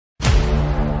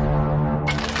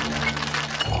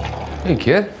Hey,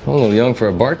 kid. A little young for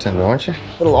a bartender, aren't you?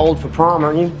 A little old for prom,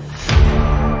 aren't you?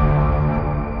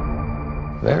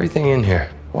 Everything in here.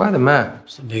 Why the map?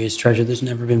 It's the biggest treasure that's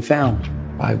never been found.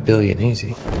 5 billion,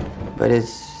 easy. But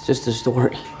it's just a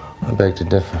story. I beg to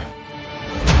differ.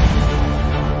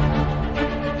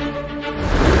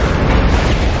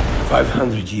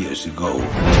 "500 years ago,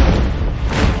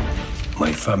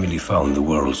 my family found the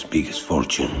world's biggest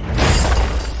fortune,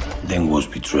 then was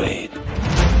betrayed.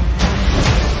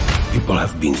 People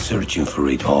have been searching for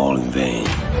it all in vain.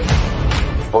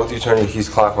 Both you turn your keys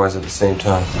clockwise at the same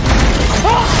time.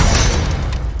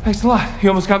 Thanks a lot. You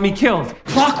almost got me killed.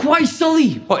 Clockwise,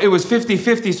 Sully! Well, it was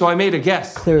 50-50, so I made a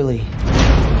guess. Clearly.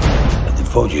 But the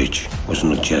voyage was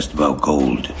not just about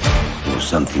gold. It was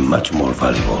something much more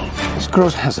valuable. This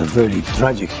cross has a very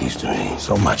tragic history.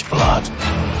 So much blood.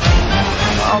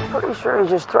 I'm pretty sure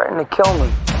he's just threatening to kill me.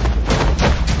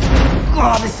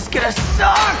 Oh, this is gonna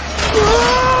suck!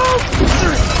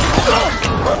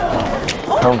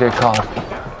 Don't get caught.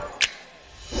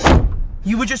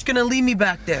 You were just gonna leave me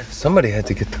back there. Somebody had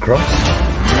to get the cross.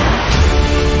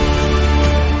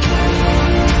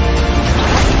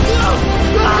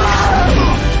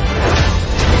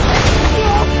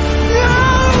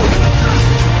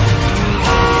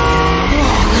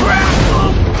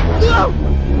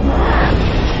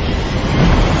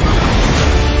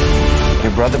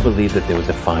 Your brother believed that there was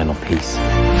a final piece.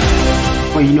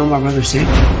 Well, you know what my brother said?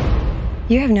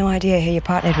 You have no idea who you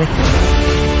partnered with.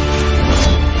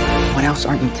 What else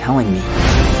aren't you telling me?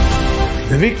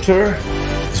 The victor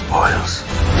spoils.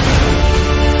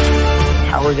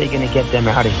 How are they gonna get them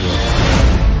out of here?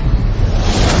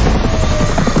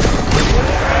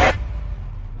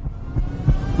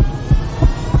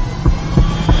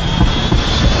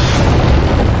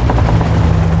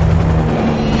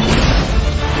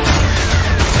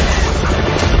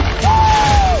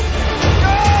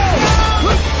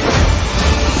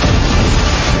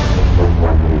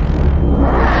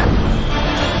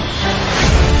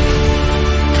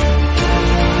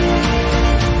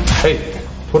 Hey,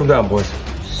 put them down, boys.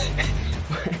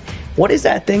 What is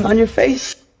that thing on your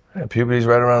face? Yeah, puberty's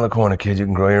right around the corner, kid. You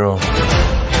can grow your own.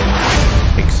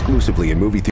 Exclusively in movie theaters.